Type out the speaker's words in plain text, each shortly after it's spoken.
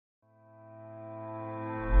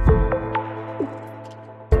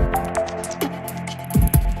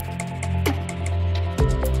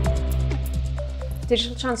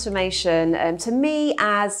Digital transformation, to me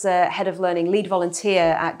as Head of Learning Lead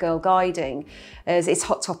Volunteer at Girl Guiding, it's a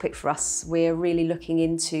hot topic for us. We're really looking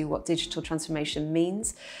into what digital transformation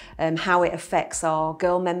means, how it affects our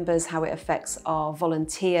girl members, how it affects our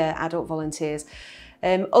adult volunteers.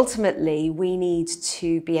 Ultimately, we need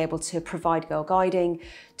to be able to provide Girl Guiding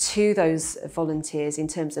to those volunteers in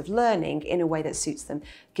terms of learning in a way that suits them,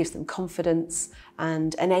 gives them confidence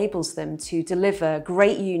and enables them to deliver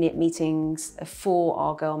great unit meetings for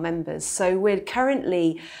our girl members. So we're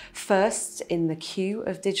currently first in the queue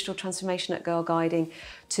of digital transformation at Girl Guiding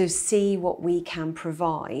to see what we can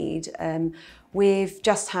provide. We've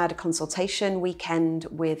just had a consultation weekend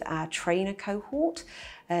with our trainer cohort.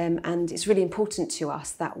 And it's really important to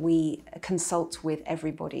us that we consult with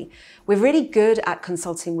everybody. We're really good at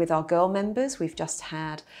consulting with our girl members. We've just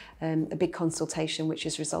had a big consultation which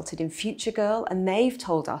has resulted in Future Girl, and they've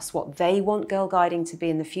told us what they want Girl Guiding to be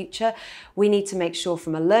in the future. We need to make sure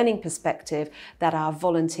from a learning perspective that our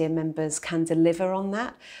volunteer members can deliver on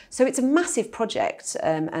that. So it's a massive project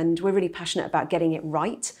and we're really passionate about getting it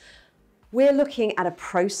right. We're looking at a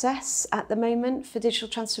process at the moment for digital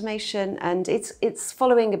transformation, and it's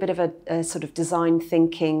following a bit of a sort of design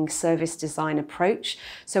thinking, service design approach.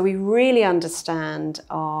 So we really understand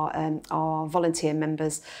our volunteer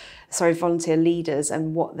leaders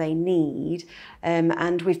and what they need.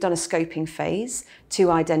 And we've done a scoping phase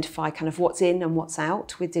to identify kind of what's in and what's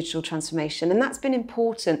out with digital transformation. And that's been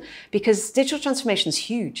important because digital transformation is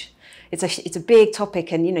huge. It's a big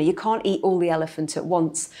topic, and you can't eat all the elephant at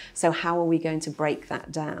once. So how are we going to break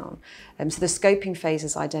that down? So the scoping phase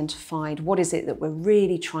has identified what is it that we're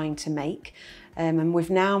really trying to make. And we've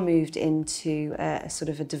now moved into a sort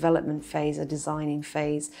of a development phase, a designing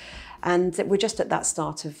phase. And we're just at that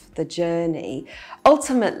start of the journey.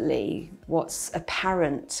 Ultimately, what's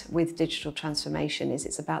apparent with digital transformation is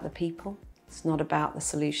it's about the people. It's not about the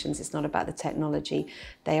solutions. It's not about the technology.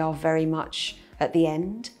 They are very much at the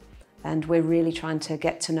end. And we're really trying to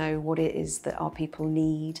get to know what it is that our people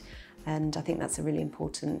need. And I think that's a really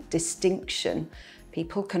important distinction.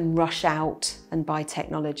 People can rush out and buy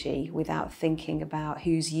technology without thinking about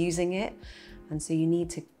who's using it. And so you need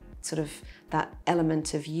to sort of, that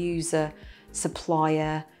element of user,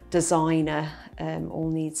 supplier, designer, all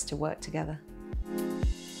needs to work together.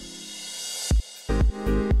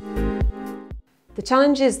 The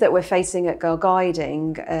challenges that we're facing at Girl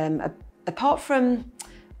Guiding, apart from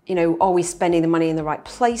are we spending the money in the right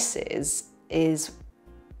places, is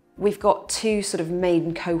we've got two sort of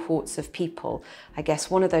main cohorts of people. I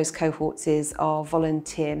guess one of those cohorts is our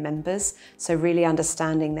volunteer members, so really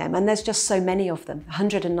understanding them. And there's just so many of them,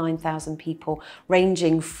 109,000 people,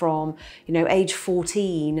 ranging from age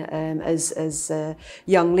 14 as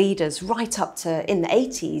young leaders right up to in the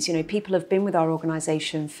 80s. People have been with our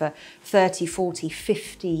organisation for 30, 40,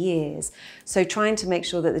 50 years. So trying to make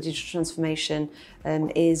sure that the digital transformation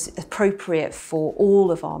is appropriate for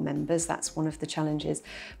all of our members, that's one of the challenges.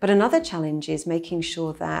 But another challenge is making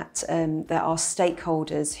sure that our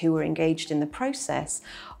stakeholders who are engaged in the process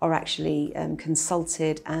are actually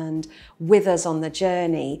consulted and with us on the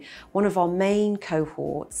journey. One of our main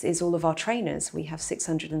cohorts is all of our trainers. We have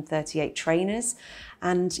 638 trainers.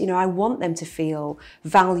 And I want them to feel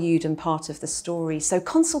valued and part of the story. So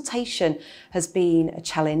consultation has been a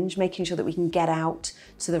challenge, making sure that we can get out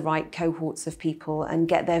to the right cohorts of people and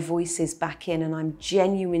get their voices back in. And I'm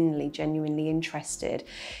genuinely interested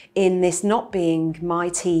in this not being my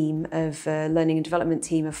team of learning and development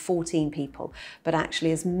team of 14 people, but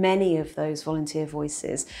actually as many of those volunteer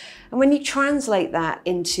voices. And when you translate that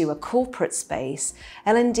into a corporate space,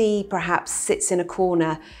 L&D perhaps sits in a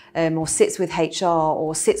corner or sits with HR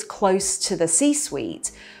or sits close to the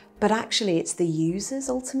C-suite, but actually it's the users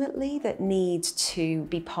ultimately that need to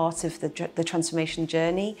be part of the transformation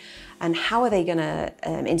journey. And how are they going to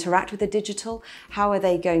interact with the digital? How are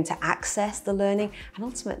they going to access the learning? And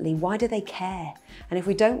ultimately, why do they care? And if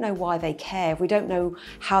we don't know why they care, if we don't know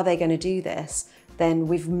how they're going to do this, then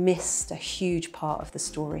we've missed a huge part of the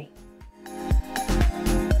story.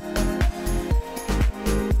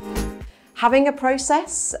 Having a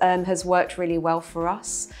process has worked really well for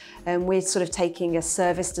us. We're sort of taking a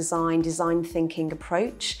service design thinking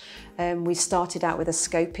approach. We started out with a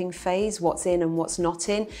scoping phase, what's in and what's not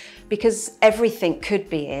in, because everything could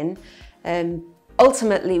be in.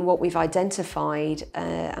 Ultimately, what we've identified,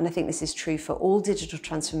 and I think this is true for all digital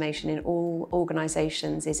transformation in all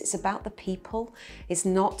organisations, is it's about the people. It's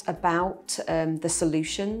not about the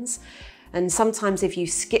solutions. And sometimes if you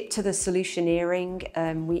skip to the solutioneering,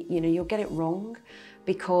 you'll get it wrong,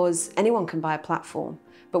 because anyone can buy a platform.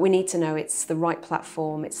 But we need to know it's the right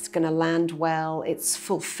platform, it's going to land well, it's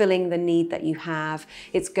fulfilling the need that you have,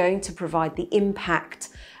 it's going to provide the impact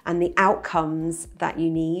and the outcomes that you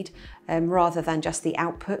need, rather than just the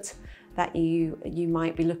output that you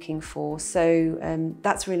might be looking for. So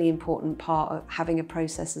that's a really important part of having a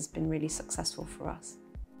process has been really successful for us.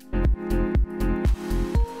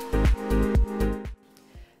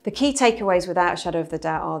 The key takeaways, without a shadow of the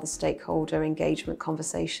doubt, are the stakeholder engagement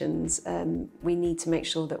conversations. We need to make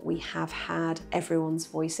sure that we have had everyone's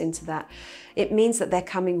voice into that. It means that they're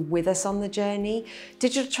coming with us on the journey.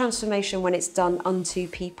 Digital transformation, when it's done unto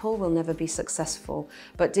people, will never be successful.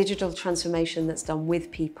 But digital transformation that's done with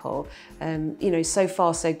people, so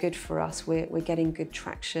far so good for us. We're getting good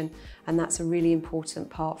traction, and that's a really important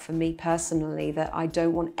part for me personally, that I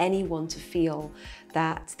don't want anyone to feel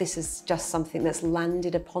that this is just something that's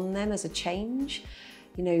landed upon them as a change.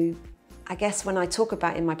 I guess when I talk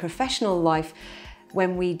about in my professional life,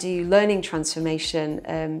 when we do learning transformation,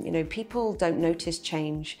 people don't notice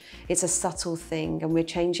change. It's a subtle thing, and we're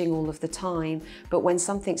changing all of the time. But when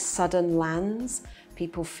something sudden lands,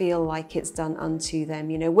 people feel like it's done unto them.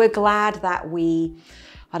 We're glad that we,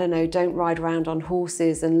 don't ride around on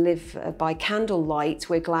horses and live by candlelight.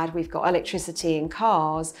 We're glad we've got electricity in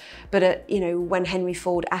cars. But, when Henry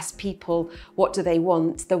Ford asked people, what do they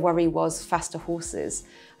want? The worry was faster horses.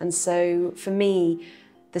 And so for me,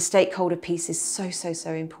 the stakeholder piece is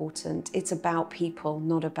so important. It's about people,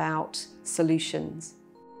 not about solutions.